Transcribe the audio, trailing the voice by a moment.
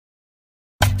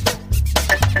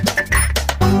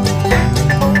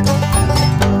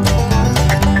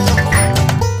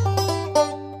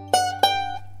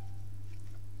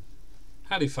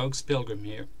Howdy folks, Pilgrim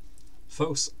here.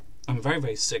 Folks, I'm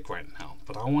very sick right now,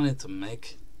 but I wanted to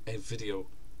make a video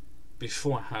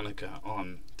before Hanukkah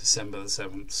on December the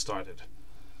 7th started,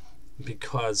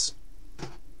 because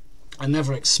I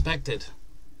never expected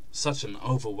such an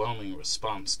overwhelming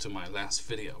response to my last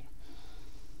video.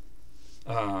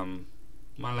 My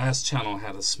last channel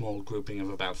had a small grouping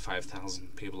of about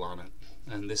 5,000 people on it,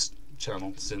 and this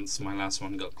channel, since my last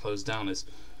one got closed down,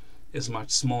 is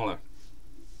much smaller.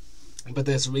 But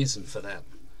there's a reason for that,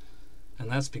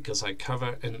 and that's because I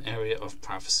cover an area of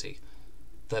prophecy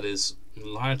that is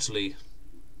largely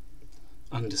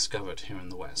undiscovered here in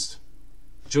the West.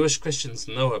 Jewish Christians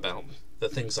know about the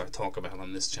things I talk about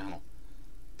on this channel,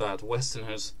 but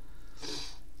Westerners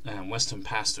and Western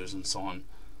pastors and so on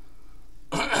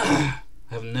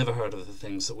have never heard of the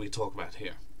things that we talk about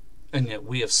here. And yet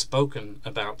we have spoken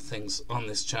about things on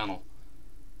this channel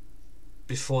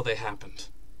before they happened,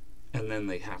 and then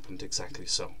they happened exactly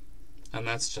so. And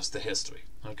that's just the history,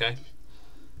 okay?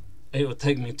 It would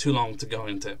take me too long to go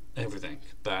into everything,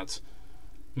 but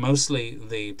mostly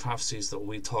the prophecies that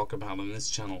we talk about on this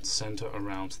channel center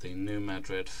around the New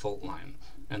Madrid fault line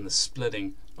and the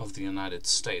splitting of the United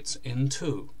States in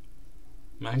two.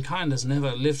 Mankind has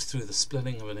never lived through the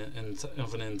splitting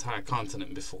of an entire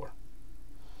continent before.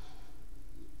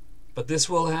 But this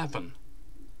will happen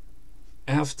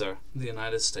after the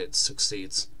United States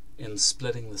succeeds in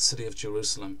splitting the city of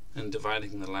Jerusalem and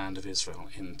dividing the land of Israel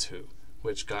in two,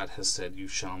 which God has said you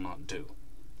shall not do.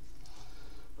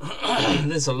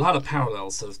 There's a lot of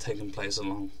parallels that have taken place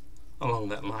along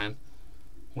that line.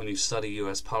 When you study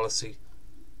U.S. policy,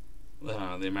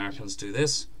 the Americans do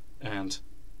this, and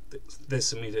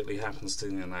this immediately happens to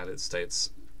the United States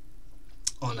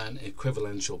on an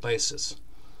equivalential basis.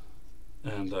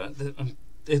 And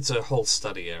it's a whole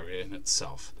study area in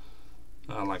itself.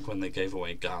 Like when they gave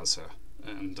away Gaza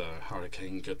and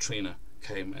Hurricane Katrina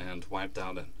came and wiped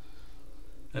out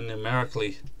a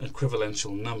numerically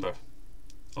equivalential number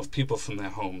of people from their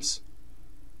homes.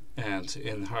 And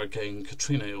in Hurricane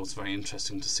Katrina, it was very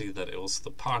interesting to see that it was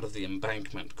the part of the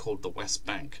embankment called the West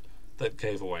Bank that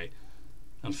gave away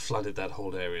and flooded that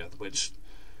whole area, which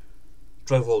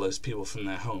drove all those people from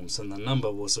their homes, and the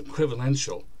number was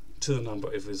equivalential to the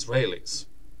number of Israelis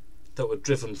that were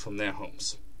driven from their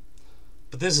homes.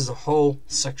 But this is a whole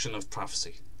section of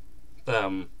prophecy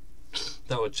that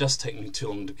would just take me too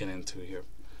long to get into here.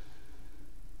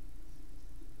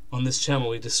 On this channel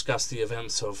we discuss the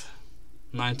events of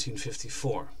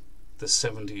 1954, the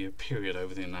 70-year period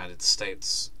over the United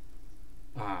States,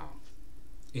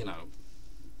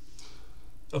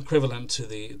 equivalent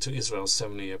to Israel's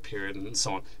 70-year period and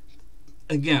so on.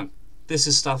 Again, this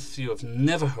is stuff you have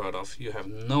never heard of. You have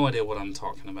no idea what I'm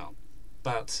talking about.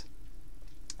 But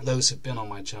those who've been on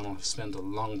my channel have spent a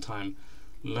long time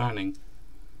learning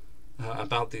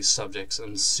about these subjects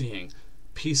and seeing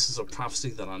pieces of prophecy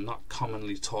that are not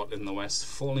commonly taught in the West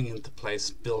falling into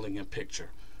place, building a picture.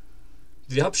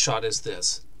 The upshot is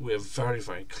this: we are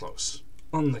very close,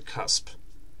 on the cusp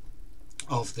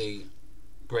of the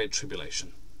Great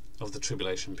Tribulation, of the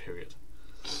tribulation period.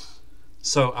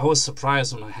 So I was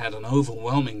surprised when I had an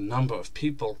overwhelming number of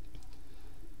people,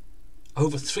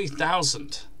 over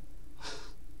 3,000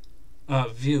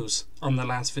 views on the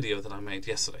last video that I made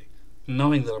yesterday,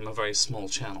 knowing that I'm a very small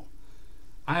channel.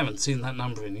 I haven't seen that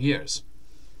number in years.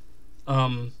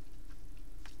 And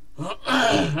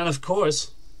of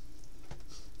course,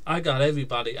 I got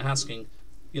everybody asking,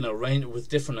 with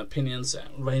different opinions,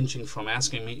 ranging from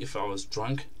asking me if I was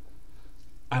drunk.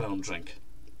 I don't drink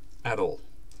at all.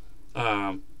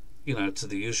 To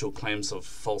the usual claims of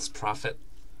false prophet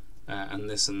and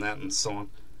this and that and so on.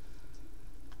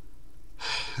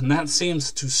 And that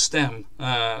seems to stem,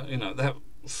 that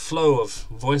flow of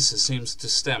voices seems to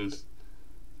stem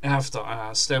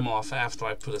off after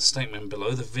I put a statement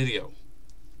below the video,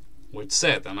 which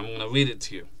said, and I'm going to read it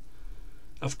to you.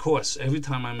 Of course, every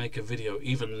time I make a video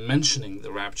even mentioning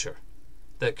the rapture,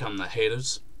 there come the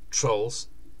haters, trolls,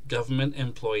 government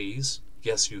employees.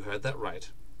 Yes, you heard that right.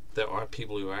 There are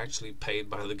people who are actually paid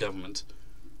by the government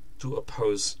to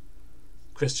oppose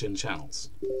Christian channels.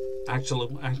 Actual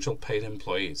paid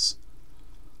employees.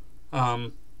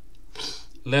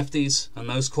 Lefties and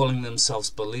those calling themselves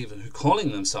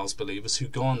believers who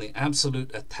go on the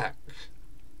absolute attack,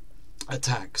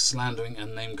 slandering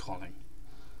and name calling.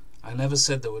 I never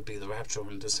said there would be the rapture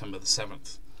on December the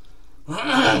 7th.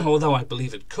 Although I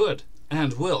believe it could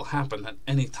and will happen at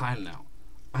any time now.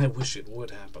 I wish it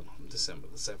would happen on December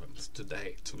the 7th,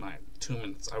 today, tonight, 2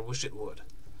 minutes. I wish it would.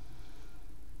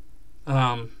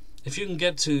 If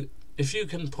you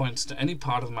can point to any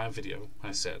part of my video,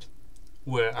 I said,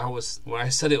 where I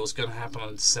said it was going to happen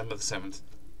on December the 7th.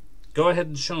 Go ahead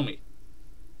and show me.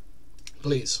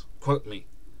 Please, quote me.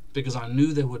 Because I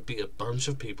knew there would be a bunch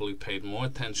of people who paid more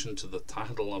attention to the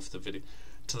title of the video,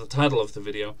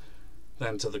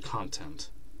 than to the content.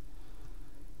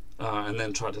 And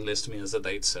then try to list me as a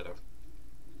date setter.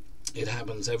 It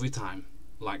happens every time,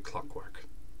 like clockwork.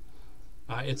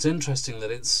 It's interesting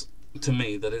that it's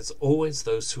always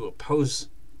those who oppose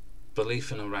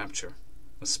belief in a rapture,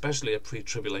 especially a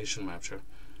pre-tribulation rapture,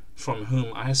 from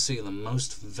whom I see the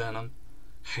most venom,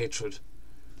 hatred,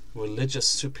 religious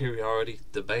superiority,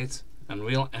 debate, and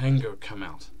real anger come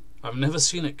out. I've never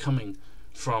seen the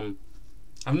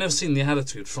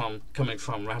attitude coming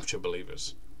from rapture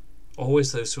believers.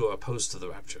 Always those who are opposed to the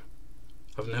rapture.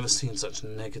 I've never seen such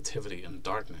negativity and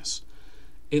darkness.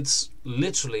 There is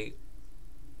literally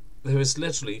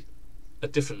a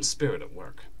different spirit at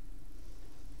work.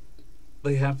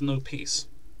 They have no peace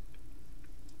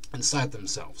inside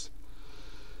themselves.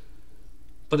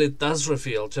 But it does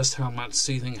reveal just how much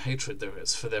seething hatred there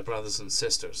is for their brothers and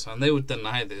sisters. And they would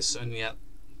deny this, and yet,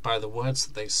 by the words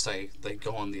that they say, they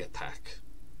go on the attack.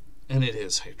 And it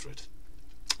is hatred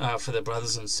for their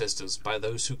brothers and sisters by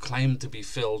those who claim to be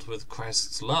filled with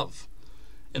Christ's love.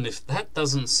 And if that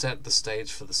doesn't set the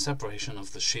stage for the separation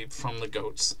of the sheep from the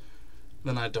goats,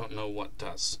 then I don't know what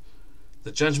does.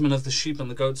 The judgment of the sheep and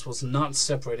the goats was not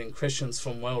separating Christians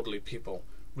from worldly people.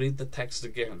 Read the text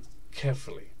again,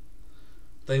 carefully.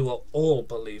 They were all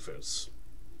believers.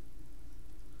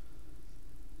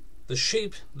 The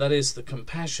sheep, that is, the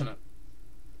compassionate.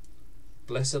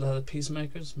 Blessed are the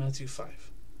peacemakers, Matthew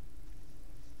 5.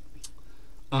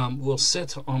 Will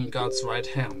sit on God's right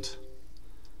hand.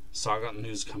 So I got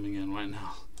news coming in right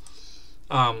now.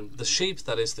 The sheep,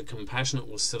 that is, the compassionate,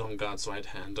 will sit on God's right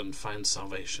hand and find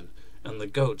salvation. And the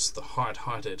goats, the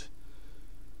hard-hearted,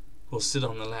 will sit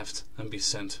on the left and be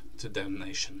sent to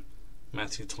damnation.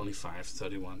 Matthew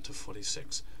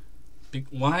 25:31-46.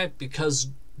 Why?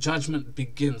 Because judgment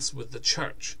begins with the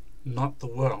church, not the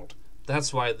world.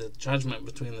 That's why the judgment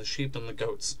between the sheep and the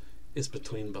goats is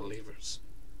between believers.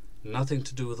 Nothing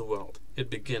to do with the world. It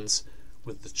begins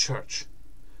with the church.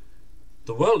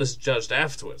 The world is judged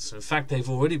afterwards. In fact, they've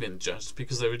already been judged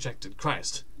because they rejected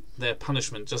Christ. Their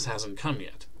punishment just hasn't come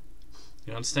yet.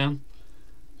 You understand?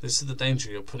 This is the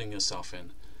danger you're putting yourself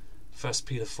in. 1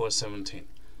 Peter 4:17.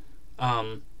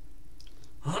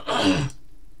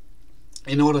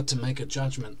 In order to make a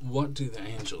judgment, what do the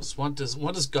angels, what does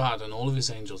God and all of his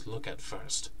angels look at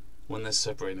first when they're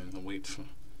separating the wheat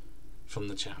from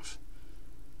the chaff?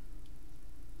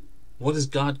 What is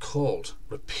God called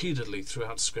repeatedly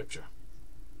throughout Scripture?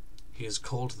 He is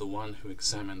called the one who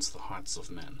examines the hearts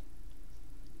of men.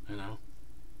 You know?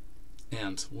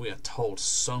 And we are told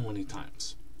so many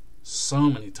times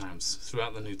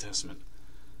throughout the New Testament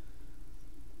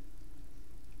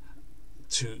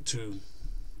to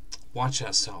watch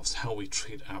ourselves, how we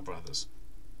treat our brothers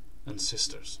and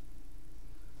sisters.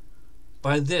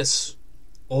 By this,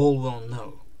 all will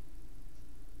know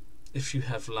if you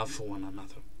have love for one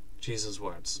another. Jesus'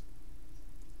 words.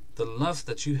 The love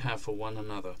that you have for one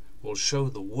another will show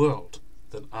the world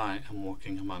that I am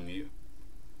walking among you.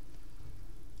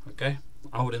 Okay?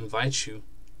 I would invite you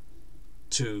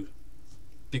to,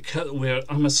 because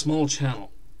I'm a small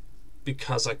channel,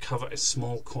 because I cover a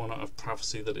small corner of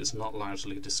prophecy that is not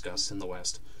largely discussed in the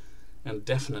West, and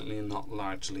definitely not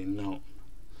largely known.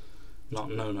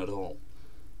 Not known at all.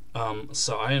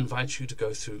 So I invite you to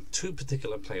go through two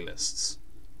particular playlists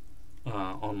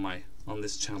on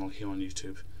this channel here on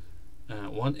YouTube.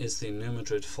 One is the New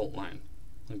Madrid fault line.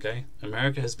 Okay?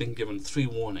 America has been given 3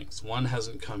 warnings. One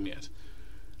hasn't come yet.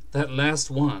 That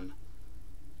last one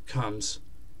comes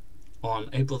on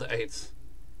April the 8th,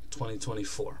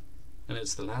 2024. And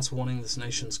it's the last warning this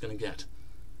nation's going to get.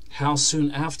 How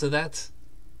soon after that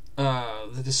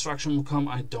the destruction will come,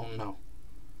 I don't know.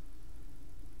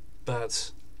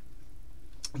 But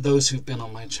those who've been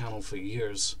on my channel for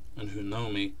years and who know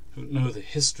me, who know the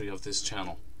history of this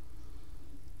channel,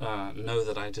 know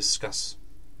that I discuss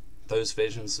those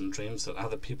visions and dreams that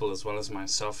other people as well as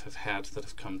myself have had that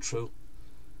have come true.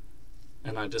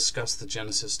 And I discuss the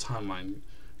Genesis timeline,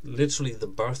 literally the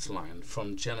birth line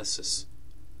from Genesis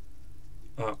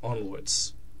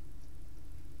onwards,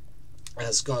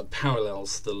 as God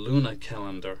parallels the lunar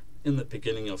calendar in the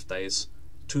beginning of days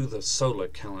to the solar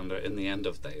calendar in the end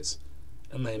of days,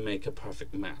 and they make a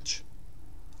perfect match.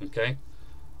 Okay?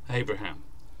 Abraham,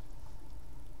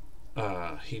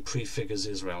 he prefigures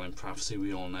Israel in prophecy.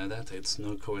 We all know that. It's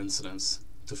no coincidence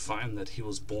to find that he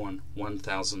was born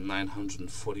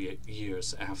 1,948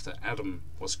 years after Adam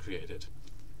was created.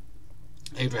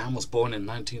 Abraham was born in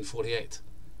 1948.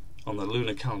 On the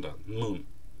lunar calendar, moon.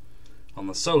 On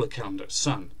the solar calendar,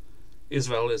 sun.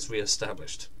 Israel is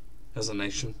re-established as a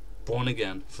nation, born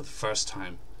again for the first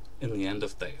time in the end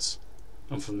of days.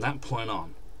 And from that point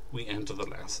on, we enter the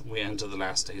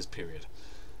last days period.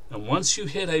 And once you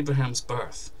hit Abraham's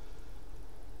birth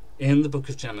in the book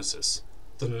of Genesis,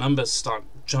 the numbers start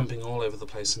jumping all over the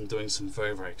place and doing some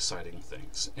very, very exciting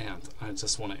things. And I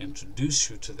just want to introduce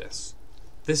you to this.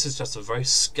 This is just a very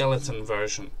skeleton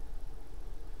version,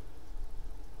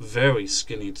 very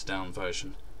skinnied down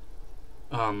version,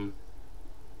 that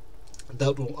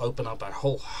will open up a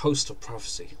whole host of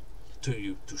prophecy to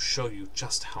you to show you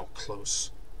just how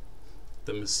close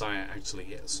the Messiah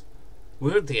actually is.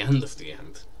 We're at the end of the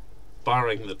end,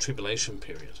 barring the tribulation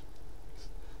period.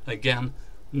 Again,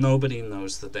 nobody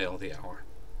knows the day or the hour,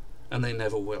 and they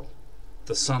never will.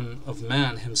 The Son of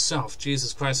Man himself,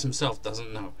 Jesus Christ himself,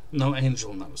 doesn't know. No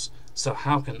angel knows. So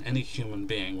how can any human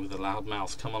being with a loud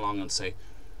mouth come along and say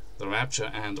the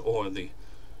rapture and or the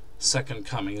second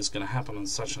coming is going to happen on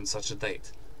such and such a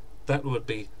date? That would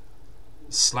be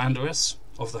slanderous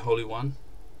of the Holy One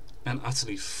and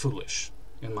utterly foolish,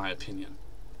 in my opinion.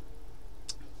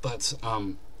 But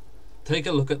take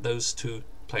a look at those two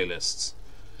playlists,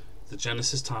 the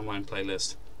Genesis Timeline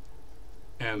playlist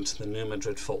and the New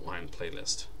Madrid Fault Line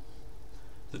playlist.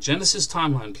 The Genesis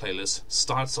Timeline playlist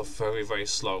starts off very, very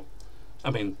slow. I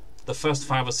mean, the first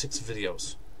 5 or 6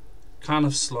 videos, kind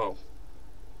of slow.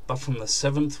 But from the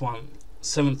seventh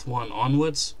one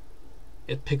onwards,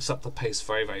 it picks up the pace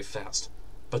very, very fast.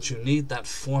 But you need that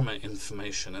former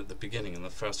information at the beginning in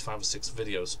the first 5 or 6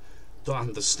 videos to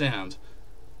understand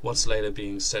what's later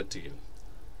being said to you.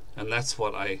 And that's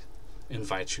what I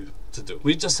invite you to do.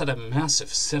 We just had a massive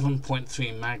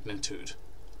 7.3 magnitude,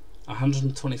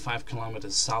 125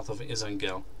 kilometers south of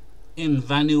Izangel, in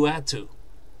Vanuatu.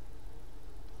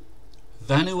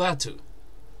 Vanuatu.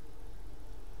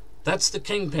 That's the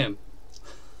kingpin.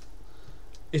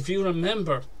 If you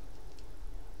remember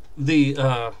the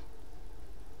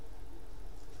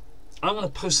I'm going to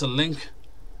post a link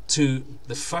to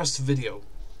the first video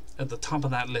at the top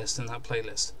of that list in that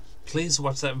playlist. Please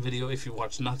watch that video if you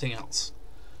watch nothing else.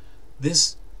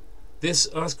 This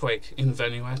earthquake in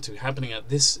Vanuatu happening at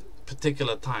this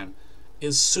particular time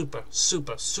is super,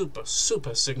 super, super,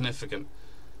 super significant.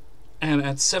 And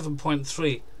at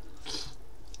 7.3,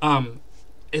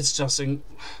 it's just,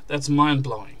 that's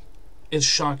mind-blowing. It's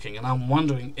shocking, and I'm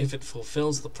wondering if it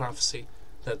fulfills the prophecy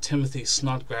that Timothy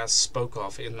Snodgrass spoke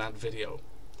of in that video.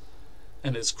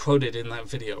 And it's quoted in that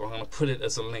video. I'm going to put it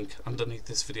as a link underneath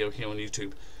this video here on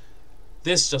YouTube.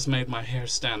 This just made my hair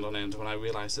stand on end when I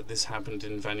realized that this happened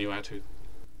in Vanuatu.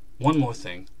 One more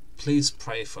thing. Please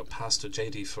pray for Pastor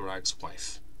J.D. Farag's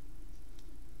wife.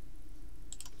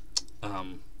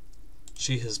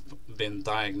 She has been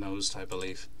diagnosed, I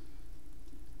believe,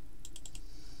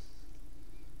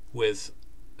 with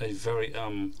a very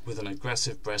with an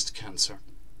aggressive breast cancer,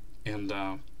 and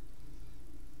I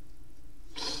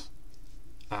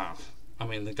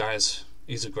mean,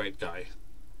 he's a great guy.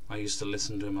 I used to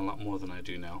listen to him a lot more than I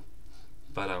do now,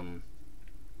 but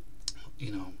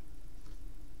you know,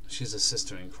 she's a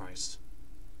sister in Christ.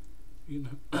 You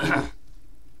know,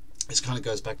 this kind of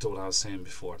goes back to what I was saying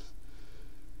before.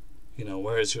 You know,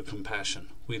 where is your compassion?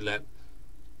 We let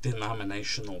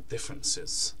denominational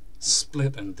differences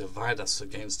split and divide us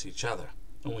against each other,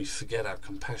 and we forget our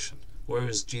compassion. Where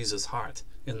is Jesus' heart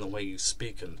in the way you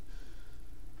speak and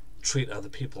treat other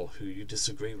people who you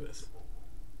disagree with?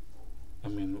 I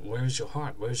mean, where is your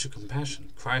heart? Where is your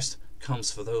compassion? Christ comes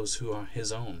for those who are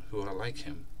his own, who are like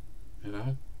him, you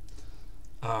know?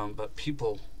 But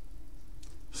people,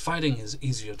 fighting is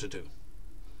easier to do.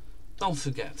 Don't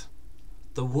forget,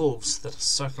 the wolves that are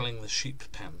circling the sheep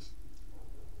pen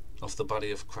of the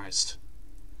body of Christ,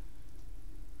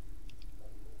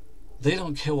 they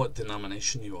don't care what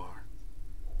denomination you are.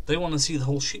 They want to see the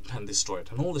whole sheep pen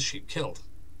destroyed and all the sheep killed,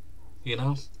 you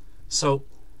know? So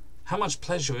how much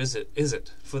pleasure is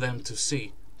it for them to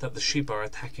see that the sheep are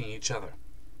attacking each other?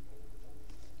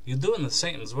 You're doing the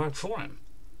Satan's work for him.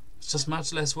 It's just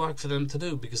much less work for them to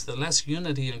do, because the less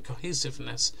unity and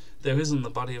cohesiveness there is in the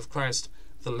body of Christ,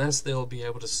 the less they will be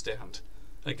able to stand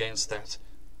against that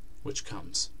which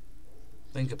comes.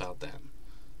 Think about that.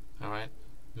 Alright?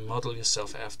 Model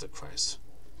yourself after Christ.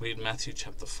 Read Matthew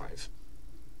chapter 5.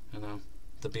 You know,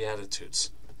 the Beatitudes,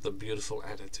 the beautiful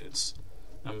attitudes.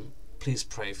 And please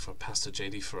pray for Pastor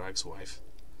J.D. Farag's wife,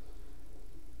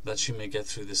 that she may get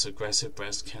through this aggressive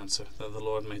breast cancer, that the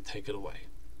Lord may take it away.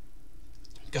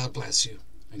 God bless you,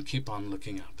 and keep on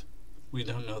looking up. We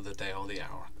don't know the day or the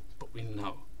hour, but we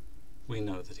know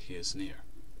that he is near.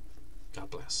 God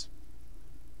bless.